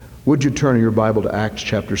Would you turn your Bible to Acts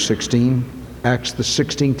chapter 16? Acts the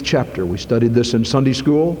 16th chapter. We studied this in Sunday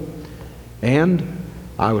school, and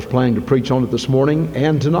I was planning to preach on it this morning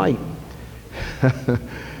and tonight.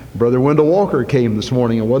 Brother Wendell Walker came this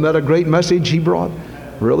morning, and wasn't that a great message he brought?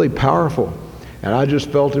 Really powerful. And I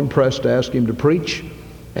just felt impressed to ask him to preach,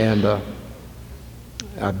 and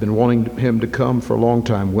I've been wanting him to come for a long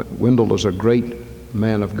time. Wendell is a great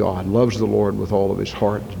man of God, loves the Lord with all of his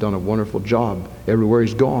heart. He's done a wonderful job everywhere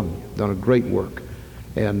he's gone, done a great work,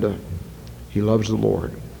 and he loves the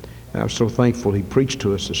Lord. And I'm so thankful he preached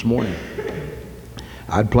to us this morning.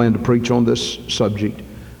 I'd planned to preach on this subject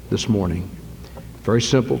this morning. Very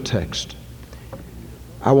simple text.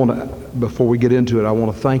 Before we get into it, I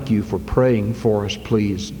want to thank you for praying for us,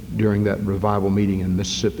 please, during that revival meeting in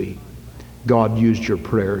Mississippi. God used your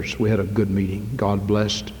prayers. We had a good meeting. God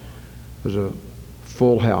blessed. It was a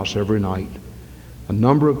full house every night. A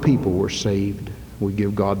number of people were saved. We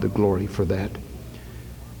give God the glory for that.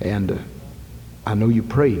 And I know you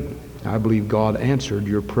prayed. I believe God answered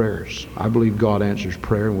your prayers. I believe God answers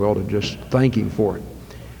prayer, and we ought to just thank Him for it.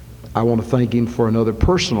 I want to thank Him for another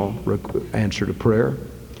personal answer to prayer.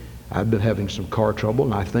 I've been having some car trouble,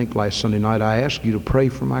 and I think last Sunday night I asked you to pray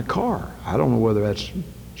for my car. I don't know whether that's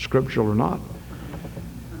scriptural or not.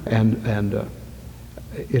 And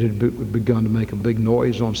it had begun to make a big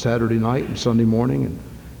noise on Saturday night and Sunday morning, and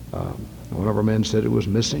one of our men said it was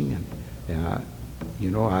missing, and I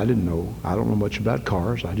didn't know. I don't know much about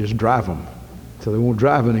cars. I just drive them till they won't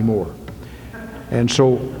drive anymore. And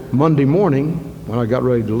so Monday morning, when I got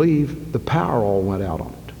ready to leave, the power all went out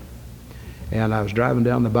on it. And I was driving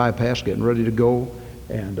down the bypass, getting ready to go,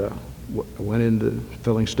 and went into the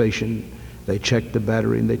filling station. They checked the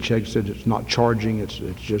battery, and they said it's not charging. It's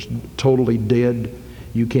just totally dead.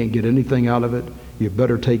 You can't get anything out of it. You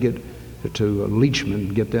better take it to Leachman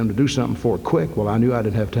and get them to do something for it quick. Well, I knew I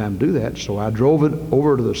didn't have time to do that, so I drove it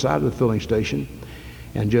over to the side of the filling station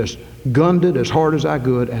and just gunned it as hard as I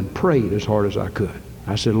could and prayed as hard as I could.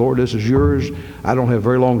 I said, Lord, this is yours. I don't have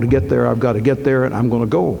very long to get there. I've got to get there, and I'm going to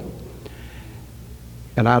go.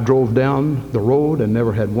 And I drove down the road and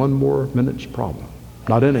never had one more minute's problem.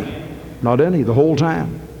 Not any. Not any the whole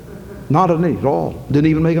time. Not any at all. Didn't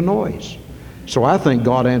even make a noise. So I think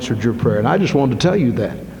God answered your prayer, and I just wanted to tell you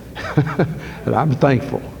that. And I'm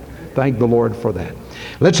thankful. Thank the Lord for that.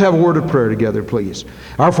 Let's have a word of prayer together, please.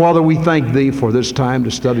 Our Father, we thank Thee for this time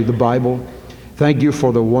to study the Bible. Thank You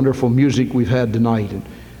for the wonderful music we've had tonight, and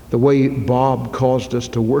the way Bob caused us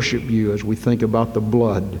to worship You as we think about the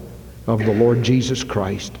blood of the Lord Jesus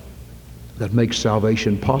Christ that makes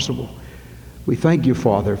salvation possible. We thank You,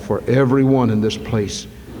 Father, for everyone in this place.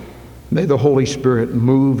 May the Holy Spirit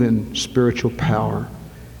move in spiritual power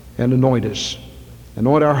and anoint us.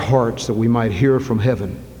 Anoint our hearts that we might hear from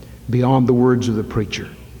heaven beyond the words of the preacher.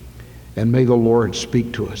 And may the Lord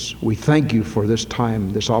speak to us. We thank You for this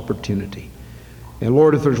time, this opportunity. And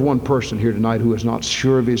Lord, if there's one person here tonight who is not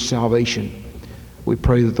sure of his salvation, we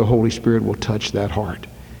pray that the Holy Spirit will touch that heart.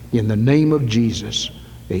 In the name of Jesus,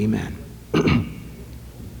 amen.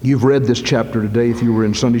 You've read this chapter today if you were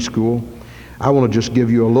in Sunday school. I want to just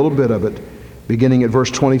give you a little bit of it, beginning at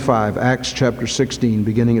verse 25, Acts chapter 16,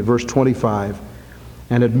 beginning at verse 25.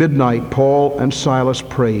 And at midnight, Paul and Silas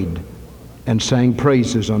prayed and sang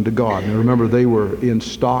praises unto God. And remember, they were in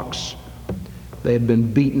stocks. They had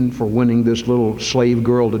been beaten for winning this little slave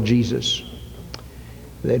girl to Jesus.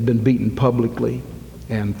 They had been beaten publicly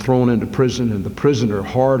and thrown into prison, and the prisoner,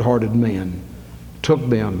 hard-hearted man, took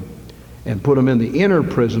them and put them in the inner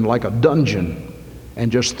prison like a dungeon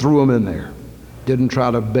and just threw them in there. Didn't try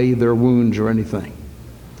to bathe their wounds or anything.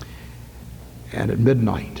 And at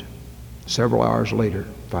midnight, several hours later,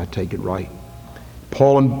 if I take it right,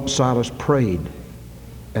 Paul and Silas prayed,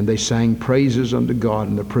 and they sang praises unto God,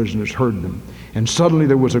 and the prisoners heard them. And suddenly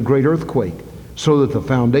there was a great earthquake, so that the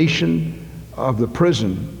foundation of the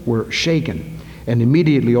prison were shaken. And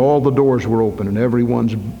immediately all the doors were open, and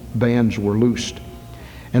everyone's bands were loosed.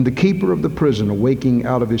 And the keeper of the prison, awaking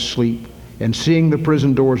out of his sleep, and seeing the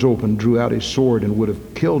prison doors open, drew out his sword and would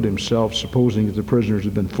have killed himself, supposing that the prisoners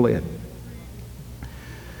had been fled.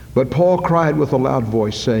 But Paul cried with a loud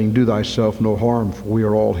voice, saying, Do thyself no harm, for we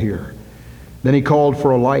are all here. Then he called for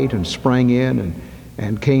a light and sprang in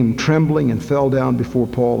and came trembling and fell down before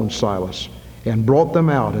Paul and Silas and brought them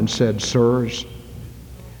out and said, Sirs,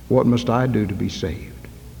 what must I do to be saved?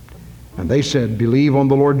 And they said, Believe on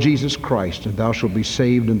the Lord Jesus Christ, and thou shalt be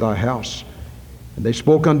saved in thy house. And they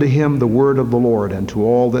spoke unto him the word of the Lord, and to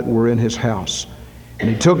all that were in his house. And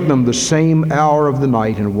he took them the same hour of the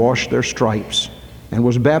night, and washed their stripes, and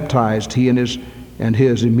was baptized, he and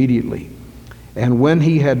his immediately. And when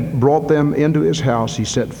he had brought them into his house, he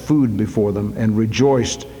set food before them and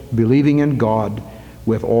rejoiced, believing in God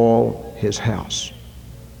with all his house.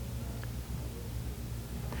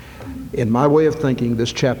 In my way of thinking,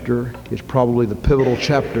 this chapter is probably the pivotal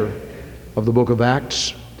chapter of the book of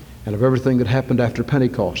Acts and of everything that happened after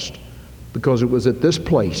Pentecost, because it was at this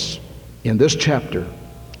place, in this chapter,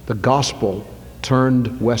 the gospel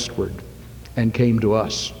turned westward and came to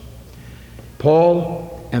us.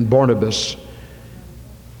 Paul and Barnabas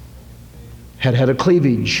had a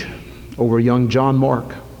cleavage over young John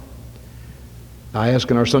Mark. I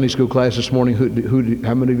asked in our Sunday school class this morning,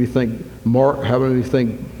 how many of you think how many of you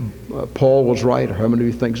think Paul was right, or how many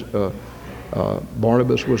of you think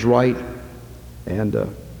Barnabas was right?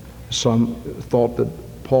 And some thought that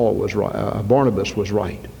Paul was right, Barnabas was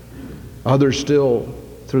right. Others still,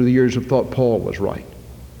 through the years, have thought Paul was right.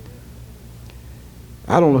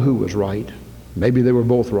 I don't know who was right. Maybe they were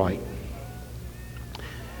both right.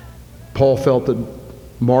 Paul felt that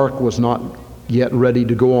Mark was not yet ready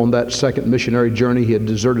to go on that second missionary journey. He had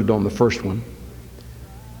deserted on the first one.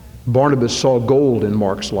 Barnabas saw gold in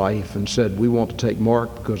Mark's life and said, we want to take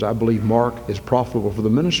Mark because I believe Mark is profitable for the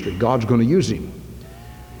ministry. God's going to use him.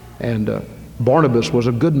 And Barnabas was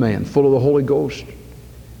a good man, full of the Holy Ghost.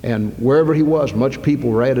 And wherever he was, much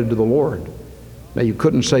people were added to the Lord. Now, you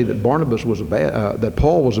couldn't say that Barnabas was that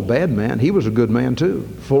Paul was a bad man. He was a good man too,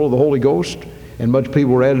 full of the Holy Ghost. And much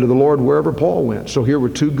people were added to the Lord wherever Paul went. So here were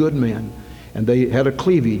two good men, and they had a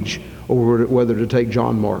cleavage over whether to take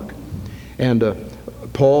John Mark. And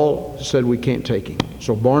Paul said, we can't take him.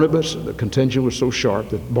 So Barnabas, the contention was so sharp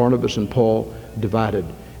that Barnabas and Paul divided.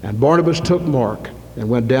 And Barnabas took Mark and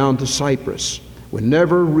went down to Cyprus. We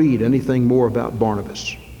never read anything more about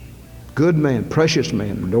Barnabas. Good man, precious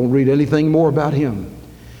man. Don't read anything more about him.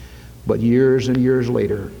 But years and years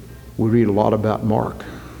later, we read a lot about Mark.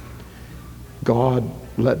 God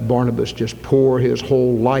let Barnabas just pour his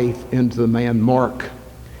whole life into the man Mark.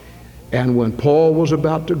 And when Paul was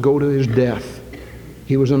about to go to his death,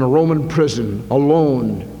 he was in a Roman prison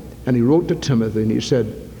alone, and he wrote to Timothy and he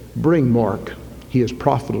said, bring Mark. He is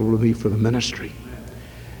profitable to me for the ministry.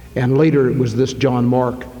 And later it was this John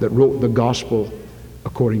Mark that wrote the gospel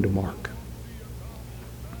according to Mark.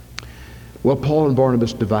 Well, Paul and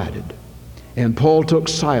Barnabas divided, and Paul took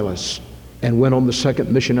Silas and went on the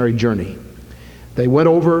second missionary journey. They went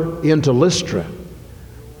over into Lystra.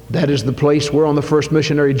 That is the place where on the first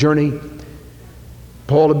missionary journey,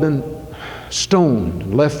 Paul had been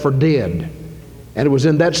stoned, left for dead. And it was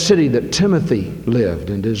in that city that Timothy lived,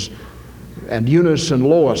 and Eunice and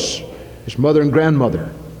Lois, his mother and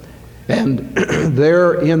grandmother. And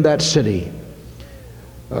there in that city,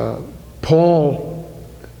 Paul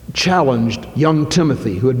challenged young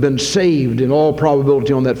Timothy, who had been saved in all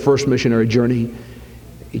probability on that first missionary journey.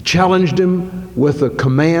 He challenged him with the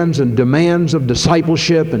commands and demands of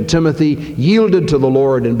discipleship, and Timothy yielded to the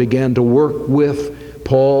Lord and began to work with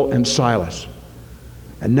Paul and Silas.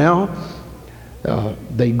 And now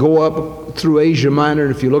they go up through Asia Minor,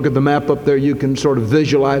 and if you look at the map up there, you can sort of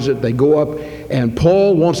visualize it. They go up, and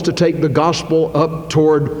Paul wants to take the gospel up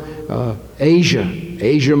toward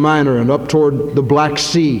Asia Minor, and up toward the Black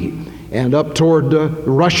Sea, and up toward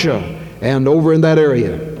Russia, and over in that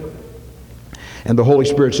area. And the Holy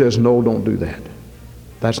Spirit says, no, don't do that.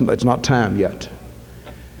 It's not time yet.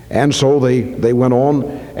 And so they went on,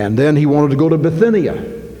 and then he wanted to go to Bithynia.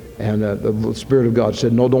 And the Spirit of God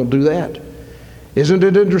said, no, don't do that. Isn't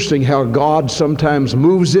it interesting how God sometimes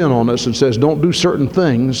moves in on us and says, don't do certain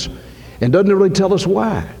things, and doesn't really tell us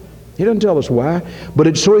why. He doesn't tell us why, but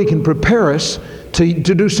it's so he can prepare us to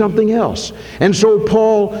do something else. And so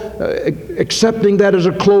Paul, accepting that as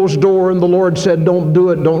a closed door, and the Lord said, don't do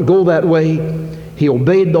it, don't go that way, he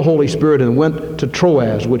obeyed the Holy Spirit and went to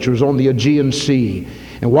Troas, which was on the Aegean Sea.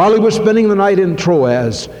 And while he was spending the night in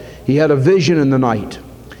Troas, he had a vision in the night.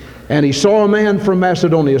 And he saw a man from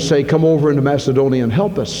Macedonia say, come over into Macedonia and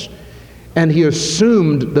help us. And he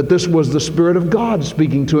assumed that this was the Spirit of God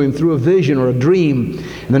speaking to him through a vision or a dream.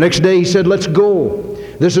 And the next day he said, let's go.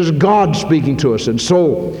 This is God speaking to us. And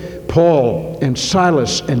so Paul and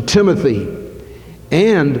Silas and Timothy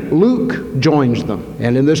and Luke joins them.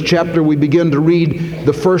 And in this chapter we begin to read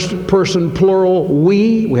the first person plural,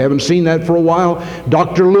 we. We haven't seen that for a while.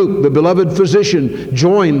 Dr. Luke, the beloved physician,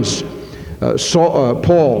 joins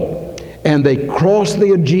Paul. And they cross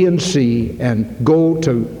the Aegean Sea and go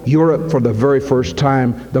to Europe for the very first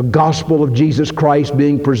time, the gospel of Jesus Christ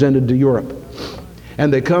being presented to Europe.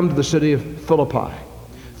 And they come to the city of Philippi.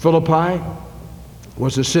 Philippi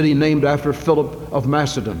was a city named after Philip of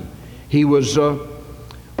Macedon. He was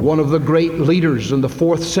one of the great leaders in the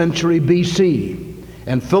 4th century BC.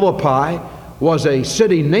 And Philippi was a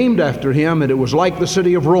city named after him, and it was like the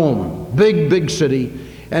city of Rome. Big, big city.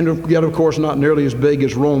 And yet, of course, not nearly as big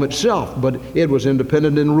as Rome itself, but it was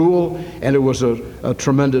independent in rule, and it was a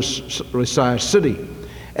tremendously sized city.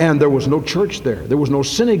 And there was no church there. There was no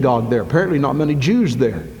synagogue there. Apparently not many Jews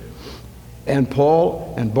there. And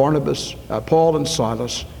Paul and Barnabas, Paul and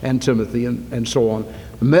Silas and Timothy and so on,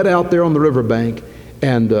 met out there on the riverbank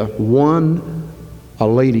and won a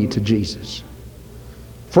lady to Jesus.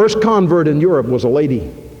 First convert in Europe was a lady.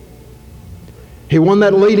 He won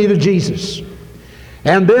that lady to Jesus.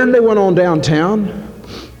 And then they went on downtown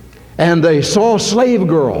and they saw a slave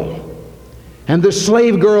girl. And this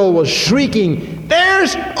slave girl was shrieking,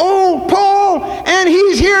 "There's old Paul, and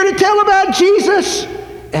he's here to tell about Jesus."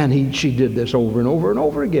 And she did this over and over and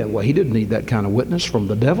over again. Well, he didn't need that kind of witness from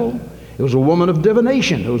the devil. It was a woman of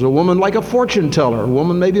divination. It was a woman like a fortune teller, a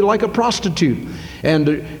woman maybe like a prostitute,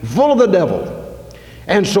 and full of the devil.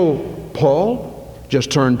 And so Paul just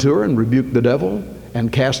turned to her and rebuked the devil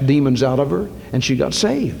and cast demons out of her, and she got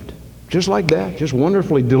saved. Just like that, just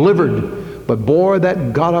wonderfully delivered. But boy,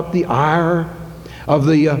 that got up the ire of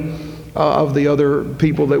the other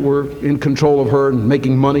people that were in control of her and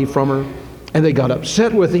making money from her. And they got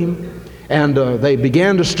upset with him, and they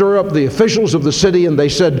began to stir up the officials of the city, and they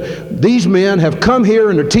said, "These men have come here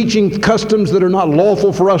and are teaching customs that are not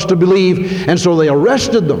lawful for us to believe." And so they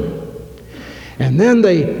arrested them. And then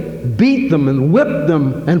they beat them and whipped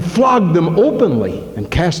them and flogged them openly and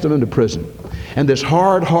cast them into prison. And this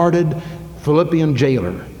hard-hearted Philippian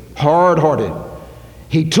jailer, hard-hearted,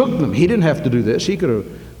 he took them. He didn't have to do this. He could have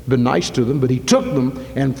been nice to them, but he took them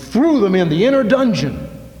and threw them in the inner dungeon,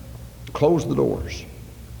 closed the doors.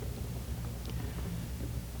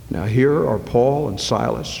 Now here are Paul and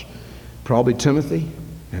Silas, probably Timothy,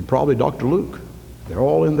 and probably Dr. Luke. They're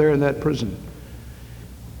all in there in that prison.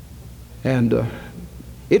 And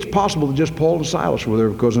it's possible that just Paul and Silas were there,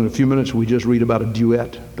 because in a few minutes we just read about a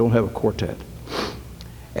duet. Don't have a quartet.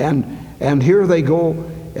 And here they go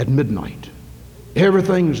at midnight.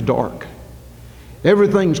 Everything's dark.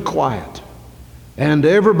 Everything's quiet. And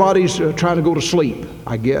everybody's trying to go to sleep,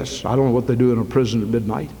 I guess. I don't know what they do in a prison at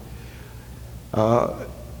midnight. But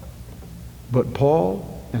Paul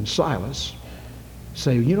and Silas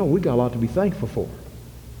say, "You know, we got a lot to be thankful for.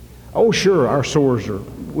 Oh, sure, our sores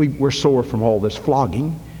we're sore from all this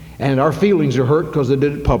flogging, and our feelings are hurt because they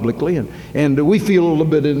did it publicly, and we feel a little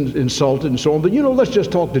bit insulted and so on. But, you know, let's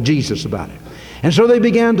just talk to Jesus about it." And so they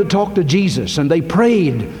began to talk to Jesus, and they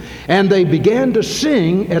prayed, and they began to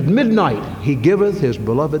sing at midnight, "He giveth his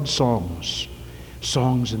beloved songs,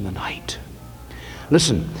 songs in the night."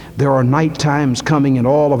 Listen, there are night times coming in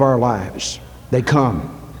all of our lives. They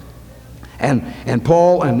come. And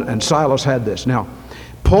Paul and Silas had this. Now,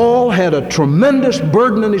 Paul had a tremendous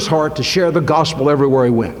burden in his heart to share the gospel everywhere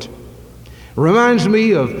he went. It reminds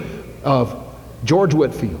me of George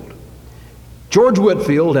Whitefield. George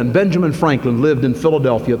Whitefield and Benjamin Franklin lived in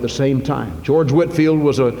Philadelphia at the same time. George Whitefield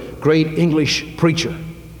was a great English preacher.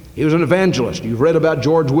 He was an evangelist. You've read about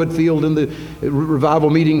George Whitefield in the revival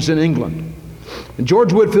meetings in England. And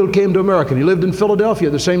George Whitefield came to America, and he lived in Philadelphia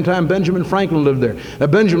at the same time Benjamin Franklin lived there. Now,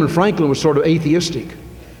 Benjamin Franklin was sort of atheistic.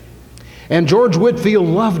 And George Whitefield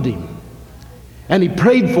loved him. And he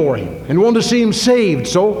prayed for him and wanted to see him saved.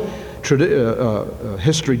 So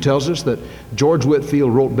history tells us that George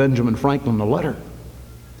Whitefield wrote Benjamin Franklin a letter.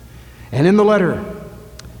 And in the letter,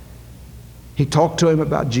 he talked to him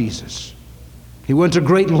about Jesus. He went to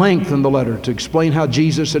great length in the letter to explain how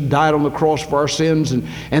Jesus had died on the cross for our sins.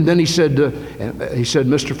 And then he said,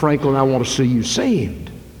 "Mr. Franklin, I want to see you saved."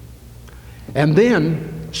 And then,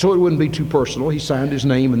 so it wouldn't be too personal, he signed his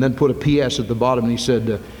name and then put a P.S. at the bottom, and he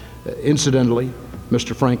said, "Incidentally,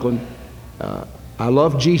 Mr. Franklin, I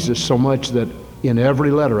love Jesus so much that in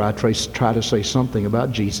every letter I try to say something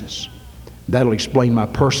about Jesus. That'll explain my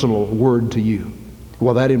personal word to you."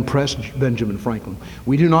 Well, that impressed Benjamin Franklin.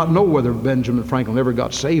 We do not know whether Benjamin Franklin ever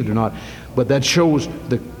got saved or not, but that shows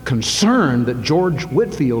the concern that George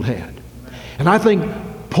Whitefield had. And I think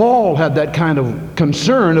Paul had that kind of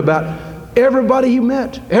concern about everybody he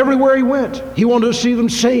met, everywhere he went. He wanted to see them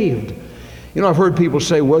saved. You know, I've heard people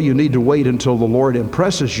say, well, you need to wait until the Lord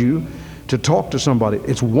impresses you to talk to somebody.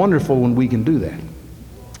 It's wonderful when we can do that.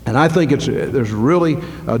 And I think there's really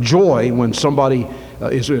a joy when somebody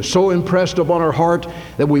is so impressed upon our heart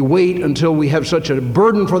that we wait until we have such a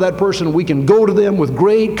burden for that person. We can go to them with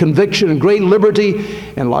great conviction and great liberty,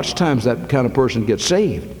 and lots of times that kind of person gets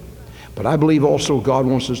saved. But I believe also God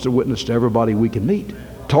wants us to witness to everybody we can meet,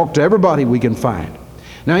 talk to everybody we can find.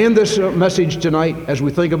 Now, in this message tonight, as we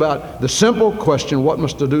think about the simple question, what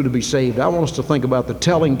must I do to be saved, I want us to think about the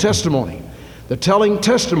telling testimony. The telling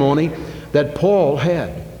testimony that Paul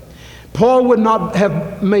had. Paul would not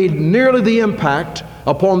have made nearly the impact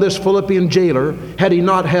upon this Philippian jailer had he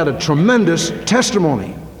not had a tremendous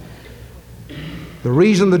testimony. The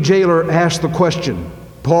reason the jailer asked the question,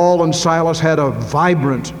 Paul and Silas had a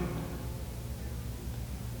vibrant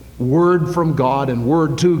word from God and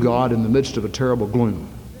word to God in the midst of a terrible gloom.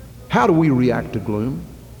 How do we react to gloom?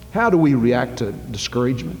 How do we react to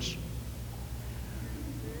discouragements?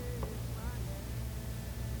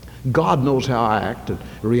 God knows how I act and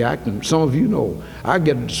react, and some of you know I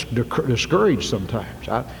get discouraged sometimes.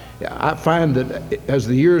 I find that as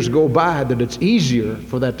the years go by that it's easier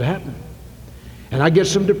for that to happen. And I get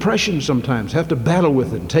some depression sometimes, have to battle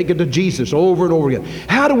with it and take it to Jesus over and over again.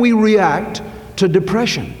 How do we react to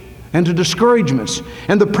depression and to discouragements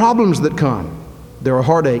and the problems that come? There are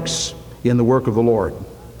heartaches in the work of the Lord.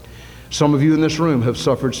 Some of you in this room have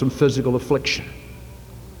suffered some physical affliction.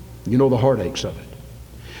 You know the heartaches of it.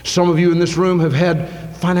 Some of you in this room have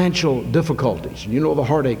had financial difficulties, and you know the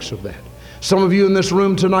heartaches of that. Some of you in this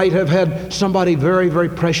room tonight have had somebody very, very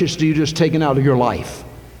precious to you just taken out of your life.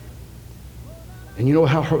 And you know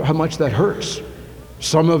how much that hurts.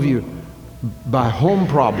 Some of you by home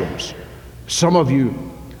problems. Some of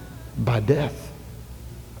you by death.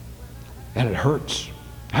 And it hurts.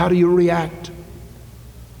 How do you react?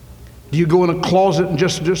 Do you go in a closet and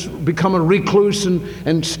just become a recluse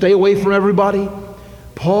and stay away from everybody?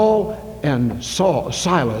 Paul and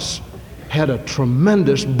Silas had a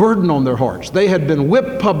tremendous burden on their hearts. They had been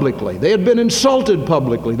whipped publicly. They had been insulted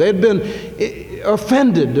publicly. They had been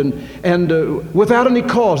offended. And without any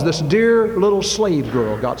cause, this dear little slave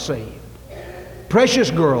girl got saved.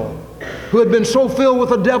 Precious girl who had been so filled with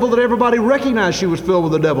the devil that everybody recognized she was filled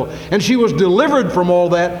with the devil. And she was delivered from all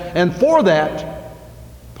that. And for that,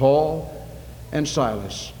 Paul and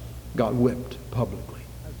Silas got whipped publicly.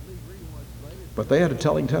 But they had a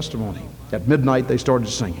telling testimony. At midnight, they started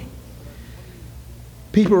singing.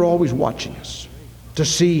 People are always watching us to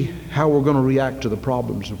see how we're going to react to the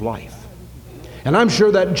problems of life. And I'm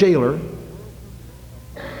sure that jailer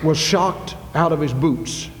was shocked out of his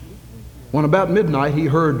boots when about midnight he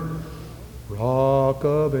heard, "Rock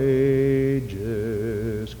of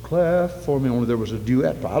Ages, cleft for me." Only there was a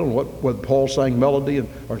duet. I don't know whether Paul sang melody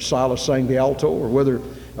or Silas sang the alto, or whether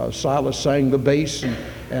Silas sang the bass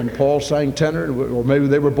and Paul sang tenor, or maybe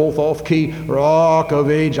they were both off key. Rock of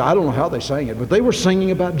Ages. I don't know how they sang it, but they were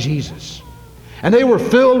singing about Jesus. And they were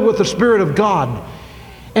filled with the Spirit of God.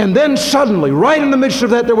 And then suddenly, right in the midst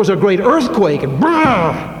of that, there was a great earthquake, and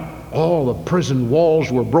all the prison walls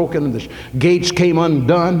were broken, and the gates came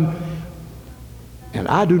undone. And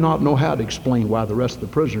I do not know how to explain why the rest of the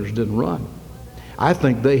prisoners didn't run. I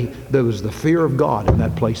think there was the fear of God in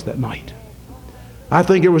that place that night. I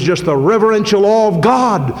think it was just the reverential awe of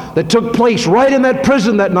God that took place right in that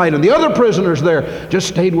prison that night. And the other prisoners there just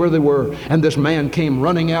stayed where they were. And this man came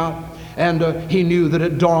running out, and he knew that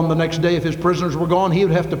at dawn the next day, if his prisoners were gone, he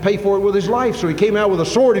would have to pay for it with his life. So he came out with a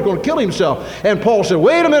sword. He's going to kill himself. And Paul said,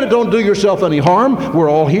 "Wait a minute, don't do yourself any harm. We're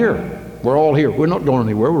all here. We're all here. We're not going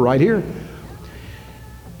anywhere. We're right here."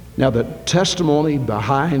 Now, the testimony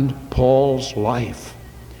behind Paul's life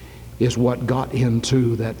is what got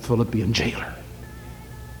into that Philippian jailer.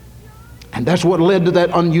 And that's what led to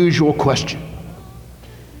that unusual question.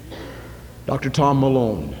 Dr. Tom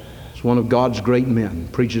Malone is one of God's great men,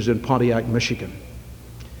 preaches in Pontiac, Michigan.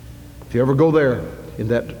 If you ever go there in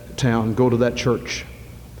that town, go to that church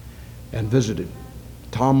and visit it.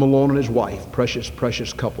 Tom Malone and his wife, precious,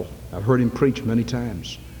 precious couple. I've heard him preach many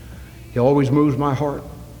times. He always moves my heart.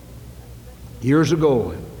 Years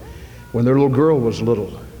ago, when their little girl was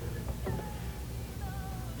little,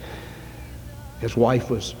 his wife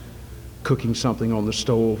was cooking something on the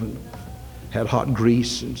stove and had hot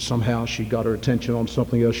grease, and somehow she got her attention on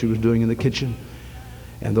something else she was doing in the kitchen,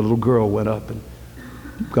 and the little girl went up and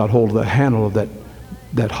got hold of the handle of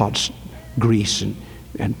that hot grease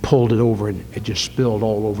and pulled it over, and it just spilled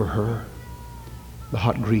all over her. The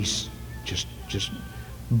hot grease just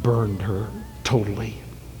burned her totally.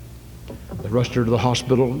 They rushed her to the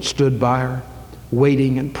hospital and stood by her,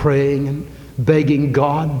 waiting and praying and begging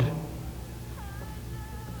God.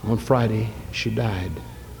 On Friday, she died.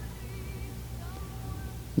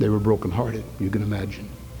 They were brokenhearted, you can imagine.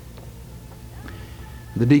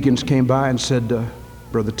 The deacons came by and said,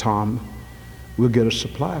 "Brother Tom, we'll get a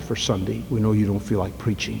supply for Sunday. We know you don't feel like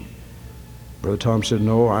preaching." Brother Tom said,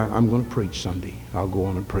 "No, I'm going to preach Sunday. I'll go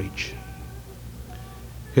on and preach."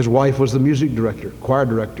 His wife was the music director, choir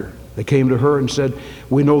director. They came to her and said,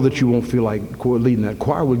 "We know that you won't feel like leading that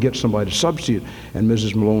choir. We'll get somebody to substitute." And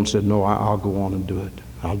Mrs. Malone said, "No, I'll go on and do it.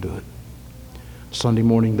 I'll do it." Sunday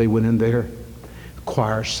morning they went in there, The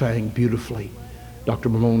choir sang beautifully. Dr.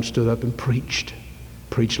 Malone stood up and preached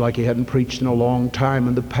like he hadn't preached in a long time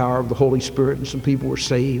in the power of the Holy Spirit, and some people were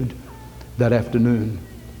saved that afternoon.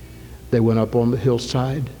 They went up on the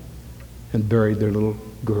hillside and buried their little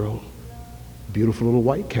girl, beautiful little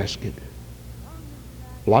white casket.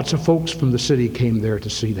 Lots of folks from the city came there to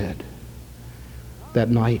see that. That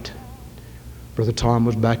night, Brother Tom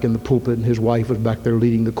was back in the pulpit and his wife was back there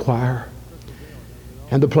leading the choir.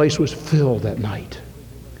 And the place was filled that night.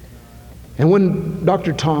 And when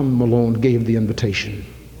Dr. Tom Malone gave the invitation,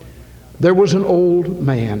 there was an old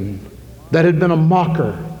man that had been a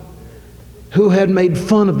mocker, who had made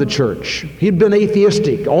fun of the church. He'd been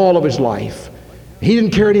atheistic all of his life. He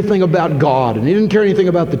didn't care anything about God, and he didn't care anything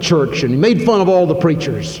about the church, and he made fun of all the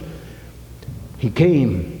preachers. He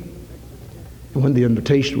came, and when the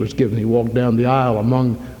invitation was given, he walked down the aisle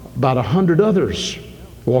among about 100 others,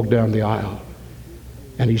 walked down the aisle,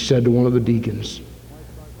 and he said to one of the deacons,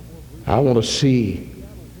 I want to see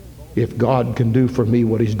if God can do for me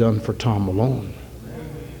what he's done for Tom Malone.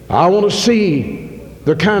 I want to see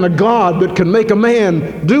the kind of God that can make a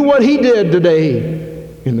man do what he did today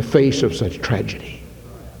in the face of such tragedy.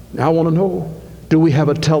 Now I want to know, do we have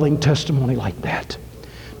a telling testimony like that?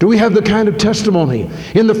 Do we have the kind of testimony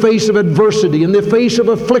in the face of adversity, in the face of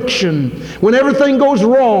affliction, when everything goes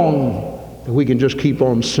wrong, that we can just keep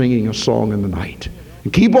on singing a song in the night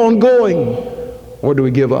and keep on going? Or do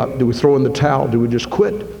we give up? Do we throw in the towel? Do we just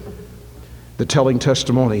quit? The telling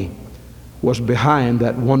testimony was behind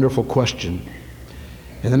that wonderful question.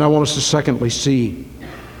 And then I want us to secondly see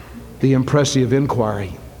the impressive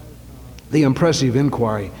inquiry. The impressive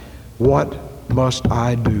inquiry. What must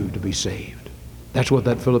I do to be saved? That's what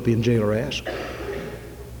that Philippian jailer asked.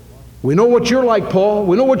 We know what you're like, Paul.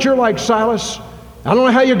 We know what you're like, Silas. I don't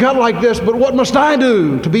know how you got like this, but what must I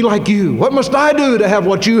do to be like you? What must I do to have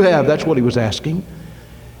what you have? That's what he was asking.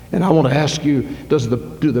 And I want to ask you, do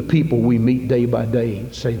the people we meet day by day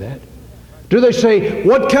say that? Do they say,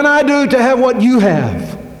 what can I do to have what you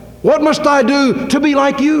have? What must I do to be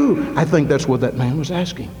like you? I think that's what that man was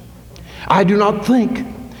asking. I do not think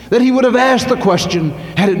that he would have asked the question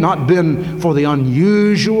had it not been for the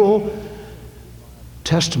unusual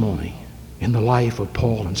testimony in the life of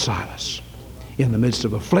Paul and Silas in the midst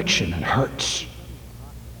of affliction and hurts.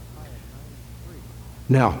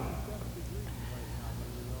 Now,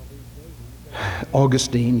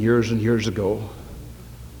 Augustine, years and years ago,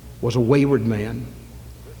 was a wayward man.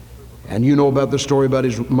 And you know about the story about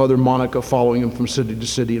his mother Monica following him from city to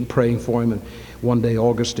city and praying for him. And one day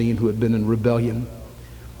Augustine, who had been in rebellion,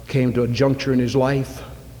 came to a juncture in his life.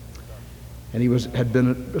 And he had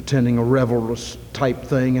been attending a revelrous type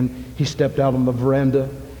thing. And he stepped out on the veranda.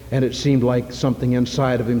 And it seemed like something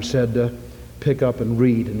inside of him said, pick up and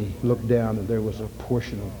read. And he looked down and there was a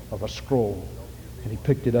portion of a scroll. And he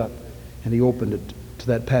picked it up and he opened it to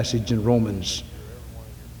that passage in Romans.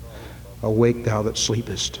 Awake thou that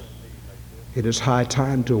sleepest. It is high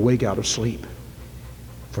time to awake out of sleep.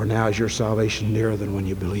 For now is your salvation nearer than when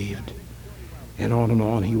you believed. And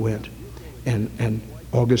on he went. And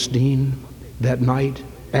Augustine that night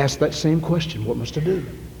asked that same question. What must I do?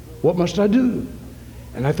 What must I do?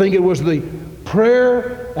 And I think it was the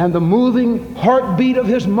prayer and the moving heartbeat of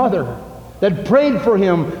his mother that prayed for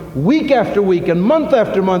him week after week and month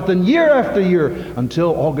after month and year after year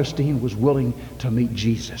until Augustine was willing to meet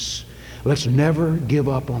Jesus. Let's never give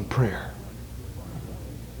up on prayer.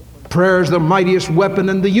 Prayer is the mightiest weapon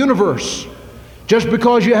in the universe. Just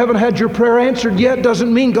because you haven't had your prayer answered yet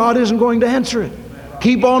doesn't mean God isn't going to answer it.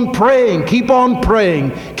 Keep on praying, keep on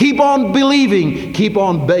praying, keep on believing, keep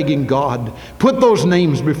on begging God. Put those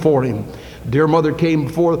names before him. Dear mother came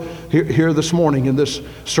before here this morning in this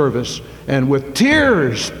service and with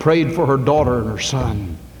tears prayed for her daughter and her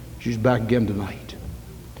son. She's back again tonight.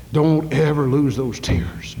 Don't ever lose those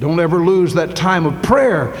tears. Don't ever lose that time of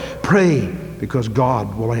prayer. Pray because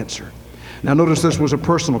God will answer. Now notice this was a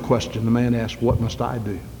personal question. The man asked, what must I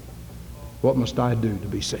do? What must I do to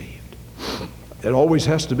be saved? It always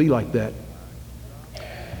has to be like that.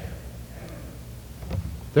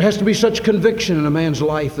 There has to be such conviction in a man's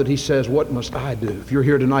life that he says, what must I do? If you're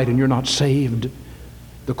here tonight and you're not saved,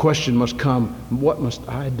 the question must come, what must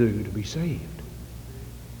I do to be saved?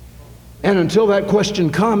 And until that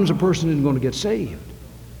question comes, a person isn't going to get saved.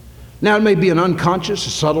 Now, it may be an unconscious, a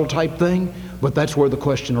subtle type thing, but that's where the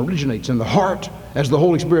question originates, in the heart, as the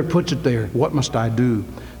Holy Spirit puts it there. What must I do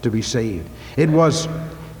to be saved? It was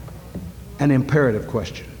an imperative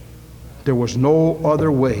question. There was no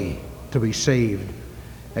other way to be saved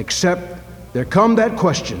except there come that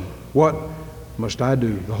question, what must I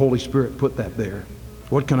do? The Holy Spirit put that there.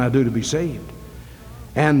 What can I do to be saved?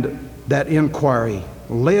 And that inquiry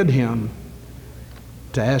led him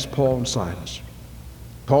to ask Paul and Silas,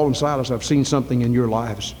 Paul and Silas, I've seen something in your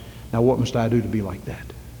lives. Now what must I do to be like that?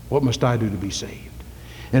 What must I do to be saved?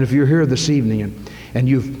 And if you're here this evening and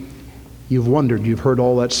you've wondered, you've heard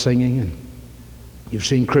all that singing, and you've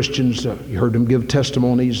seen Christians, you heard them give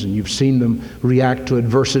testimonies, and you've seen them react to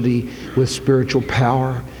adversity with spiritual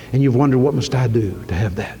power, and you've wondered, what must I do to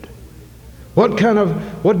have that?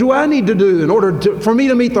 What do I need to do in order for me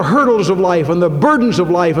to meet the hurdles of life and the burdens of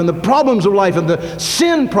life and the problems of life and the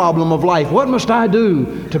sin problem of life? What must I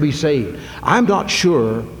do to be saved? I'm not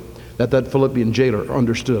sure that Philippian jailer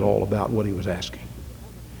understood all about what he was asking.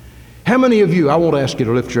 How many of you, I won't ask you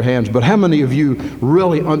to lift your hands, but how many of you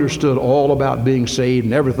really understood all about being saved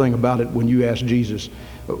and everything about it when you asked Jesus,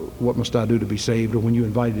 what must I do to be saved, or when you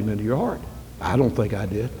invited him into your heart? I don't think I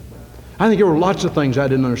did. I think there were lots of things I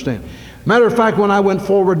didn't understand. Matter of fact, when I went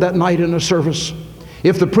forward that night in a service,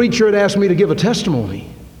 if the preacher had asked me to give a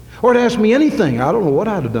testimony or had asked me anything, I don't know what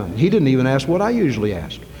I'd have done. He didn't even ask what I usually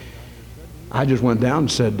ask. I just went down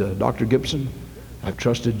and said, Dr. Gibson, I've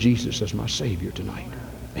trusted Jesus as my Savior tonight.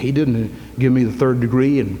 He didn't give me the third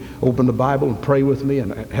degree and open the Bible and pray with me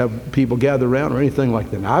and have people gather around or anything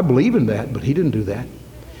like that. Now, I believe in that, but he didn't do that.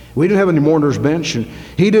 We didn't have any mourner's bench, and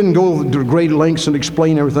he didn't go to great lengths and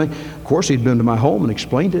explain everything. Of course, he'd been to my home and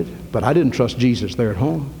explained it, but I didn't trust Jesus there at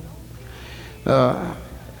home.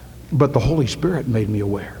 But the Holy Spirit made me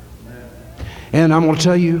aware. And I'm going to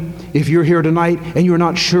tell you, if you're here tonight and you're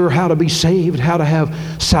not sure how to be saved, how to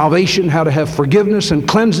have salvation, how to have forgiveness and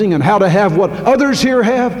cleansing, and how to have what others here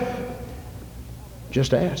have,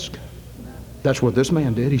 just ask. That's what this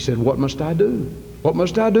man did. He said, what must I do? What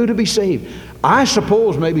must I do to be saved? I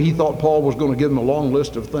suppose maybe he thought Paul was going to give him a long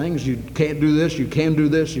list of things. You can't do this, you can do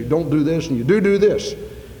this, you don't do this, and you do this.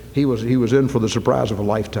 He was in for the surprise of a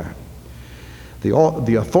lifetime.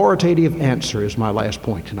 The authoritative answer is my last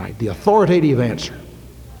point tonight. The authoritative answer.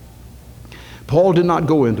 Paul did not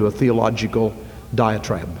go into a theological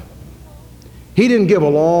diatribe. He didn't give a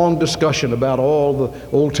long discussion about all the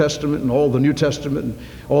Old Testament and all the New Testament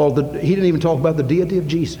and he didn't even talk about the deity of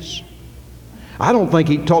Jesus. I don't think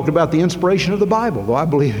he talked about the inspiration of the Bible, though I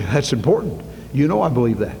believe that's important. You know I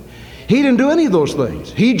believe that. He didn't do any of those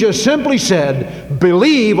things. He just simply said,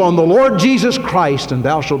 believe on the Lord Jesus Christ and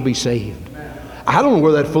thou shalt be saved. I don't know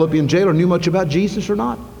whether that Philippian jailer knew much about Jesus or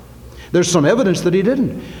not. There's some evidence that he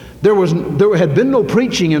didn't. There had been no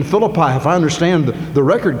preaching in Philippi, if I understand the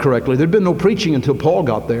record correctly. There had been no preaching until Paul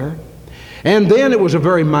got there. And then it was a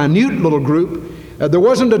very minute little group. There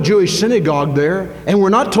wasn't a Jewish synagogue there, and we're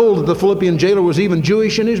not told that the Philippian jailer was even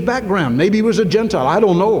Jewish in his background. Maybe he was a Gentile, I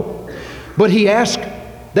don't know. But he asked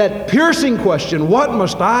that piercing question, what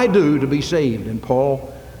must I do to be saved? And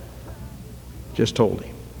Paul just told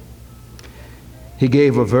him. He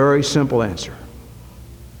gave a very simple answer.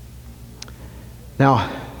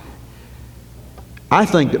 Now, I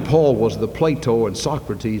think that Paul was the Plato and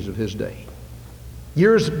Socrates of his day.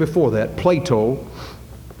 Years before that, Plato,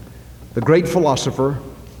 the great philosopher,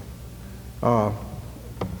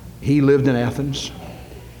 he lived in Athens,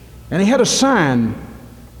 and he had a sign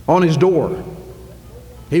on his door.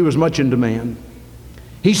 He was much in demand.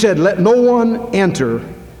 He said, let no one enter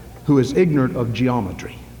who is ignorant of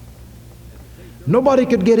geometry. Nobody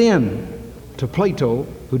could get in to Plato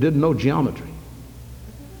who didn't know geometry.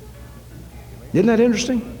 Isn't that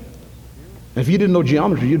interesting? If you didn't know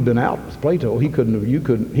geometry, you'd been out with Plato. He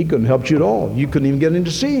couldn't help you at all. You couldn't even get in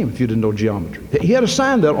to see him if you didn't know geometry. He had a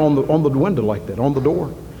sign there on the window like that, on the door.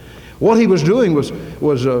 What he was doing was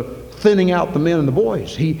thinning out the men and the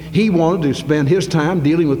boys. He wanted to spend his time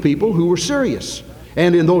dealing with people who were serious.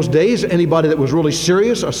 And in those days, anybody that was really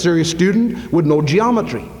serious, a serious student, would know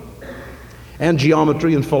geometry. And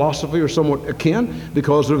geometry and philosophy are somewhat akin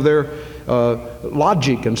because of their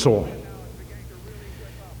logic and so on.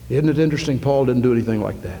 Isn't it interesting? Paul didn't do anything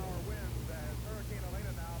like that.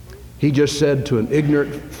 He just said to an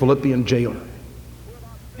ignorant Philippian jailer,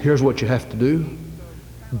 here's what you have to do.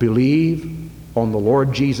 Believe on the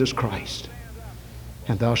Lord Jesus Christ,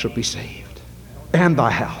 and thou shalt be saved, and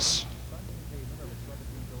thy house.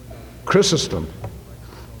 Chrysostom,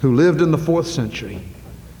 who lived in the 4th century,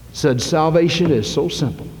 said salvation is so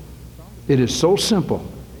simple. It is so simple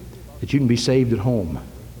that you can be saved at home.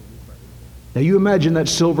 Now you imagine that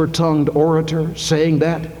silver-tongued orator saying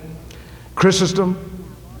that. Chrysostom,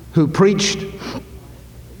 who preached,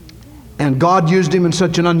 and God used him in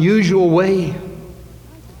such an unusual way.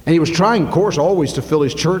 And he was trying, of course, always to fill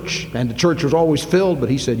his church, and the church was always filled, but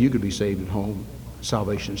he said you could be saved at home.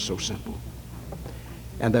 Salvation is so simple.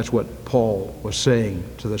 And that's what Paul was saying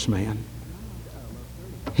to this man.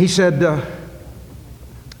 He said,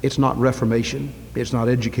 It's not reformation. It's not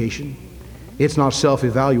education. It's not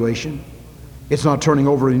self-evaluation. It's not turning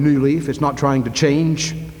over a new leaf. It's not trying to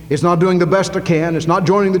change. It's not doing the best I can. It's not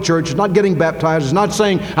joining the church. It's not getting baptized. It's not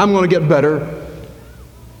saying, I'm going to get better.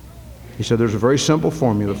 He said, there's a very simple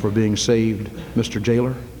formula for being saved, Mr.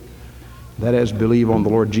 Jailer. That is, believe on the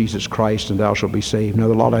Lord Jesus Christ and thou shalt be saved. Now,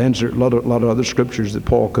 there are a lot of other scriptures that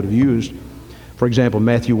Paul could have used. For example,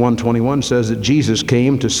 Matthew 1:21 says that Jesus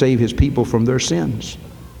came to save his people from their sins.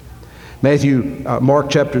 Mark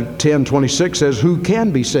chapter 10:26 says, who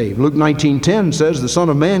can be saved? Luke 19:10 says, the Son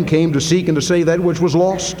of Man came to seek and to save that which was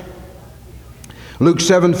lost. Luke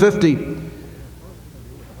 7:50,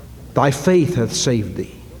 thy faith hath saved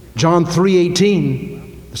thee. John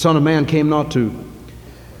 3:18, the Son of Man came not to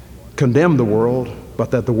condemn the world, but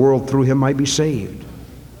that the world through him might be saved.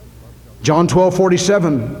 John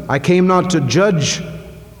 12:47, I came not to judge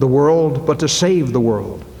the world, but to save the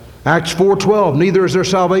world. Acts 4:12, neither is there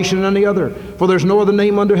salvation in any other, for there's no other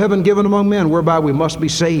name under heaven given among men whereby we must be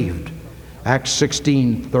saved. Acts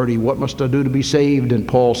 16:30, what must I do to be saved? And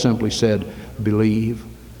Paul simply said, believe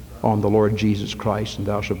on the Lord Jesus Christ and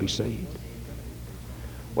thou shalt be saved.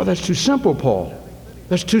 Well, that's too simple, Paul.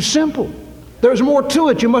 That's too simple. There's more to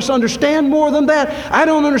it. You must understand more than that. I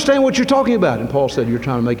don't understand what you're talking about. And Paul said, you're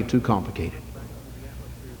trying to make it too complicated.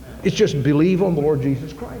 It's just believe on the Lord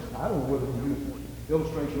Jesus Christ. I don't know whether to use an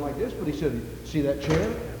illustration like this, but he said, see that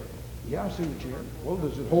chair? Yeah, I see the chair. Well,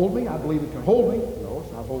 does it hold me? I believe it can hold me. No,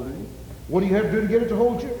 it's not holding me. What do you have to do to get it to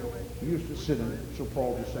hold you? You used to sit in it. So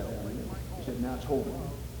Paul just sat down in it. He said, now it's holding me.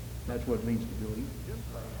 That's what it means to believe.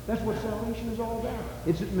 That's what salvation is all about.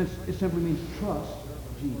 It simply means trust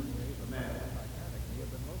Jesus.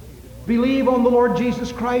 Believe on the Lord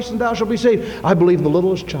Jesus Christ and thou shalt be saved. I believe the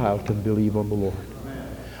littlest child can believe on the Lord.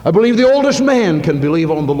 I believe the oldest man can believe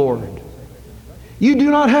on the Lord. You do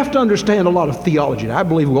not have to understand a lot of theology. I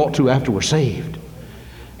believe we ought to after we're saved.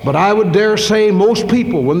 But I would dare say most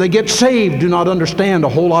people, when they get saved, do not understand a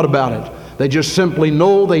whole lot about it. They just simply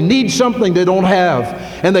know they need something they don't have.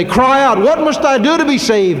 And they cry out, what must I do to be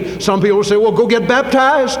saved? Some people say, well, go get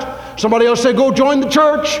baptized. Somebody else say, go join the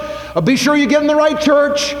church. Be sure you get in the right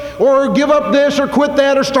church. Or give up this or quit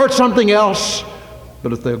that or start something else.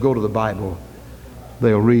 But if they'll go to the Bible,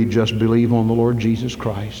 they'll read, just believe on the Lord Jesus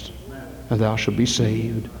Christ, and thou shalt be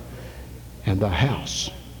saved, and thy house.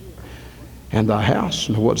 And thy house.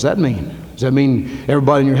 Now, what does that mean? Does that mean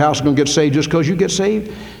everybody in your house is going to get saved just because you get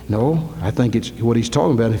saved? No, I think it's what he's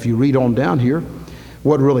talking about. If you read on down here,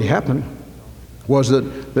 what really happened was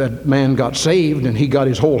that man got saved and he got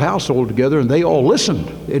his whole household together and they all listened.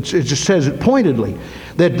 It just says it pointedly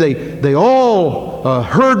that they all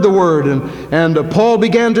heard the word and Paul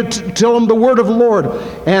began to tell them the word of the Lord,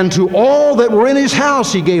 and to all that were in his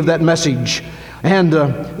house he gave that message, and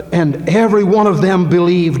every one of them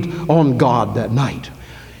believed on God that night.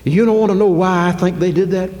 You don't want to know why I think they did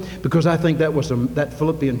that? Because I think that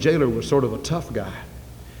Philippian jailer was sort of a tough guy,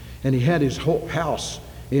 and he had his whole house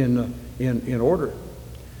in order,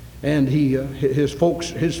 and his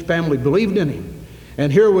family believed in him.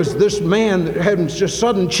 And here was this man that had just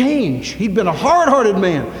sudden change. He'd been a hard-hearted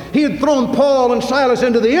man. He had thrown Paul and Silas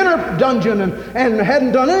into the inner dungeon and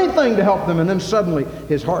hadn't done anything to help them. And then suddenly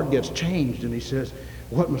his heart gets changed, and he says,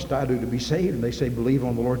 what must I do to be saved? And they say, believe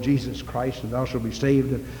on the Lord Jesus Christ and thou shalt be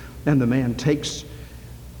saved. And the man takes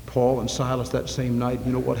Paul and Silas that same night.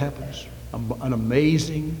 You know what happens? An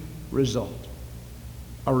amazing result.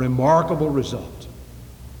 A remarkable result.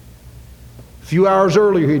 A few hours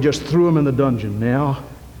earlier, he just threw them in the dungeon. Now,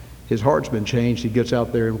 his heart's been changed. He gets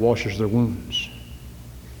out there and washes their wounds.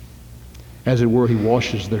 As it were, he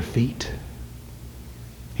washes their feet.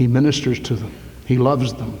 He ministers to them. He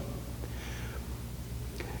loves them.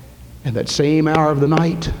 And that same hour of the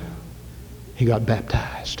night, he got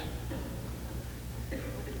baptized.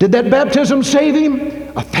 Did that baptism save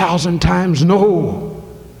him? 1,000 times no.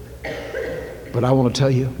 But I want to tell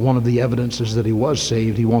you, one of the evidences that he was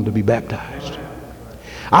saved, he wanted to be baptized.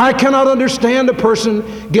 I cannot understand a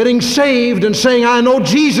person getting saved and saying, I know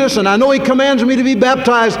Jesus and I know he commands me to be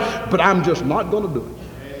baptized, but I'm just not going to do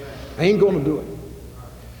it. I ain't going to do it.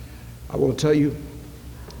 I want to tell you,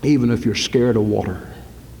 even if you're scared of water,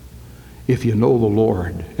 if you know the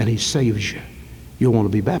Lord and he saves you, you'll want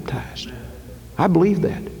to be baptized. I believe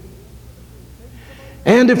that.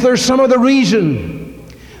 And if there's some other reason,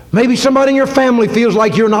 maybe somebody in your family feels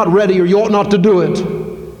like you're not ready or you ought not to do it,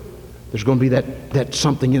 there's going to be that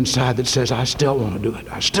something inside that says, I still want to do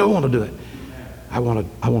it. I still want to do it. I want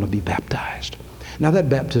to be baptized. Now, that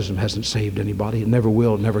baptism hasn't saved anybody. It never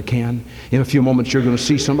will. It never can. In a few moments, you're going to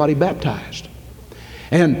see somebody baptized.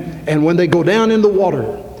 And when they go down in the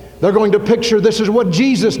water, They're going to picture, this is what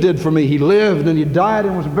Jesus did for me. He lived and He died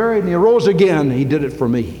and was buried and He arose again. He did it for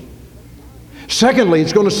me. Secondly,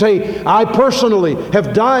 it's going to say, I personally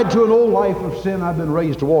have died to an old life of sin. I've been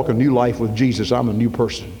raised to walk a new life with Jesus. I'm a new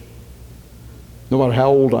person. No matter how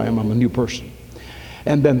old I am, I'm a new person.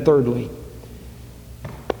 And then thirdly,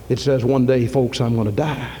 it says one day, folks, I'm going to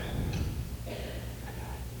die.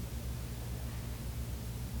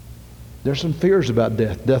 There's some fears about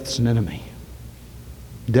death. Death's an enemy.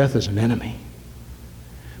 Death is an enemy.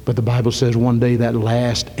 But the Bible says one day that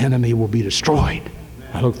last enemy will be destroyed.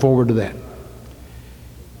 I look forward to that.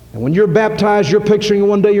 And when you're baptized, you're picturing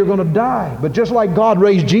one day you're going to die. But just like God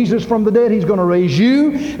raised Jesus from the dead, He's going to raise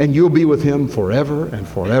you, and you'll be with Him forever and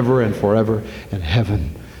forever and forever. And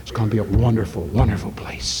heaven is going to be a wonderful, wonderful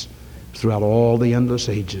place throughout all the endless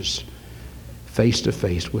ages, face to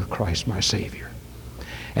face with Christ my Savior.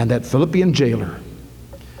 And that Philippian jailer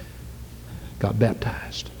got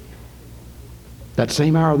baptized. That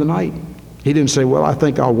same hour of the night. He didn't say, well, I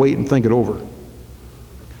think I'll wait and think it over.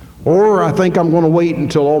 Or I think I'm going to wait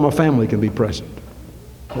until all my family can be present.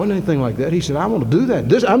 It wasn't anything like that. He said, I want to do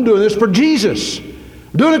that. I'm doing this for Jesus.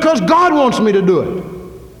 I'm doing it because God wants me to do it.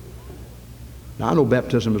 Now, I know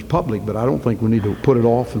baptism is public, but I don't think we need to put it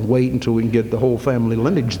off and wait until we can get the whole family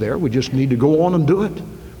lineage there. We just need to go on and do it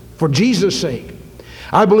for Jesus' sake.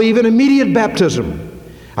 I believe in immediate baptism.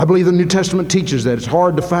 I believe the New Testament teaches that. It's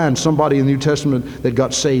hard to find somebody in the New Testament that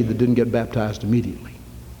got saved that didn't get baptized immediately.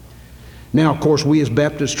 Now, of course, we as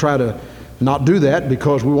Baptists try to not do that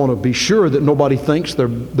because we want to be sure that nobody thinks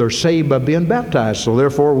they're saved by being baptized. So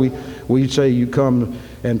therefore, we say you come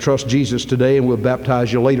and trust Jesus today and we'll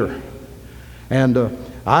baptize you later. And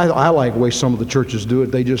I like the way some of the churches do it.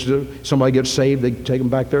 They just somebody gets saved, they take them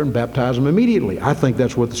back there and baptize them immediately. I think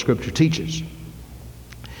that's what the Scripture teaches.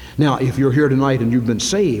 Now, if you're here tonight and you've been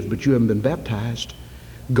saved, but you haven't been baptized,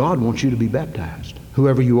 God wants you to be baptized,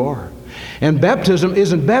 whoever you are. And baptism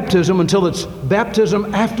isn't baptism until it's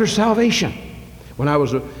baptism after salvation. When I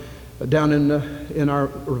was down in our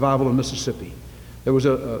revival in Mississippi, there was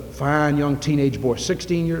a fine young teenage boy,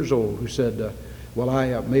 16 years old, who said, well,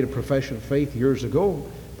 I made a profession of faith years ago,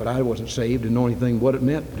 but I wasn't saved, didn't know anything what it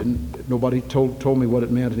meant. Nobody told me what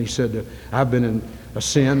it meant. And he said, I've been in a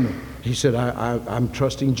sin. He said, I'm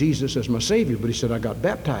trusting Jesus as my Savior. But he said, I got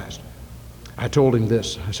baptized. I told him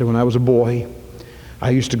this. I said, when I was a boy, I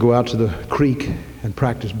used to go out to the creek and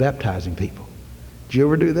practice baptizing people. Did you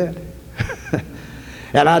ever do that?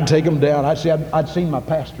 And I'd take them down. I'd seen my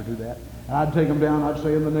pastor do that. And I'd take them down. I'd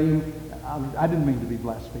say in the name. I didn't mean to be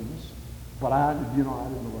blasphemous, but I didn't know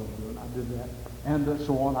what I was doing. I did that. And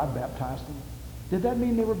so on. I baptized them. Did that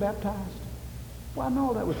mean they were baptized? Well,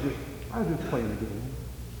 no, I was just playing a game.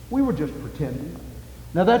 We were just pretending.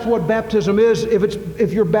 Now that's what baptism is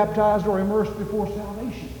if you're baptized or immersed before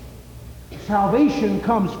salvation. Salvation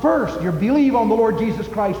comes first. You believe on the Lord Jesus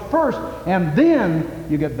Christ first, and then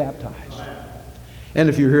you get baptized. And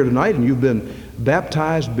if you're here tonight and you've been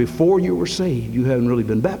baptized before you were saved, you haven't really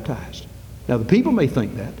been baptized. Now the people may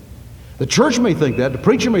think that. The church may think that. The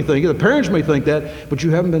preacher may think it. The parents may think that. But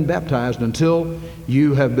you haven't been baptized until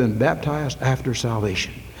you have been baptized after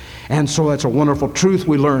salvation. And so that's a wonderful truth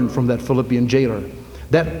we learned from that Philippian jailer.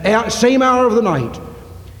 That same hour of the night,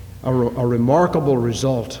 a remarkable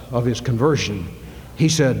result of his conversion. He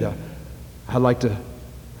said, I'd like to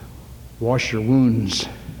wash your wounds.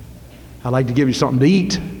 I'd like to give you something to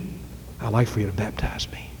eat. I'd like for you to baptize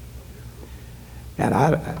me.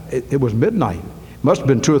 And it was midnight. Must have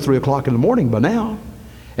been 2 or 3 o'clock in the morning by now.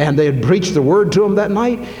 And they had preached the word to him that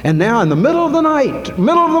night. And now in the middle of the night,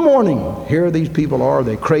 middle of the morning, here these people are,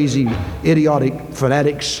 they crazy, idiotic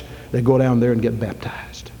fanatics. They go down there and get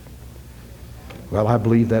baptized. Well, I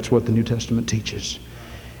believe that's what the New Testament teaches.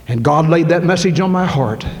 And God laid that message on my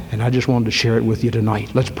heart, and I just wanted to share it with you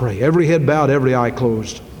tonight. Let's pray. Every head bowed, every eye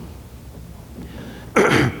closed.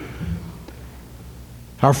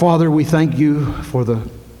 Our Father, we thank you for the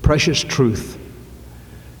precious truth.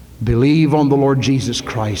 Believe on the Lord Jesus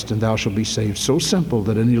Christ, and thou shalt be saved. So simple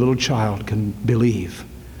that any little child can believe.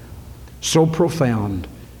 So profound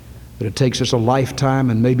that it takes us a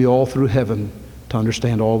lifetime and maybe all through heaven to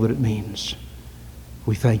understand all that it means.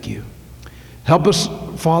 We thank you. Help us,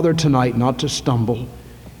 Father, tonight not to stumble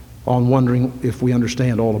on wondering if we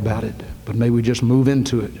understand all about it, but may we just move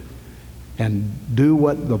into it and do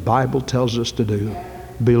what the Bible tells us to do.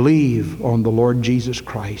 Believe on the Lord Jesus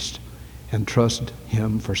Christ and trust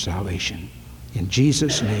Him for salvation. In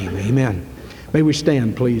Jesus' name, amen. May we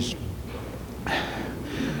stand, please.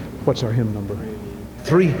 What's our hymn number?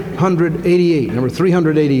 388. Number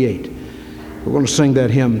 388. We're going to sing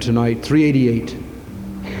that hymn tonight, 388.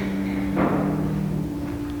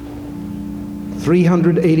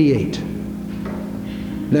 388.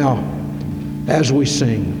 Now, as we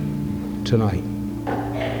sing tonight,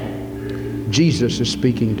 Jesus is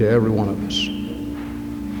speaking to every one of us.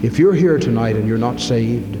 If you're here tonight and you're not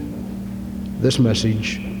saved, this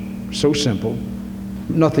message, so simple,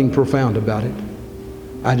 nothing profound about it.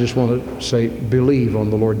 I just want to say, believe on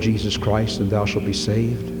the Lord Jesus Christ and thou shalt be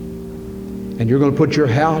saved. And you're going to put your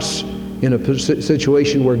house in a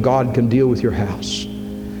situation where God can deal with your house.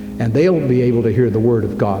 And they'll be able to hear the word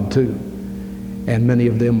of God too. And many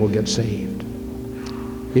of them will get saved.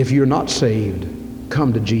 If you're not saved,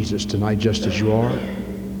 come to Jesus tonight just as you are.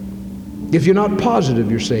 If you're not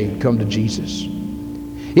positive you're saved, come to Jesus.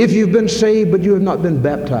 If you've been saved but you have not been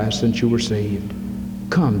baptized since you were saved,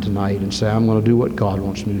 come tonight and say, I'm going to do what God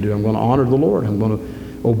wants me to do. I'm going to honor the Lord. I'm going to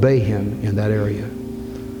obey Him in that area.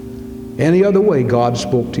 Any other way God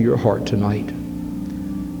spoke to your heart tonight,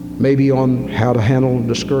 maybe on how to handle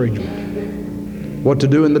discouragement, what to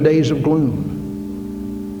do in the days of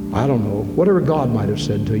gloom. I don't know. Whatever God might have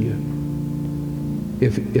said to you.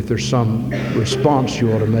 If there's some response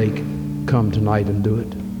you ought to make, come tonight and do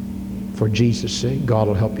it. For Jesus' sake, God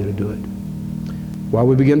will help you to do it. While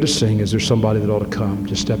we begin to sing, is there somebody that ought to come?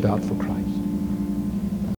 Just step out for Christ.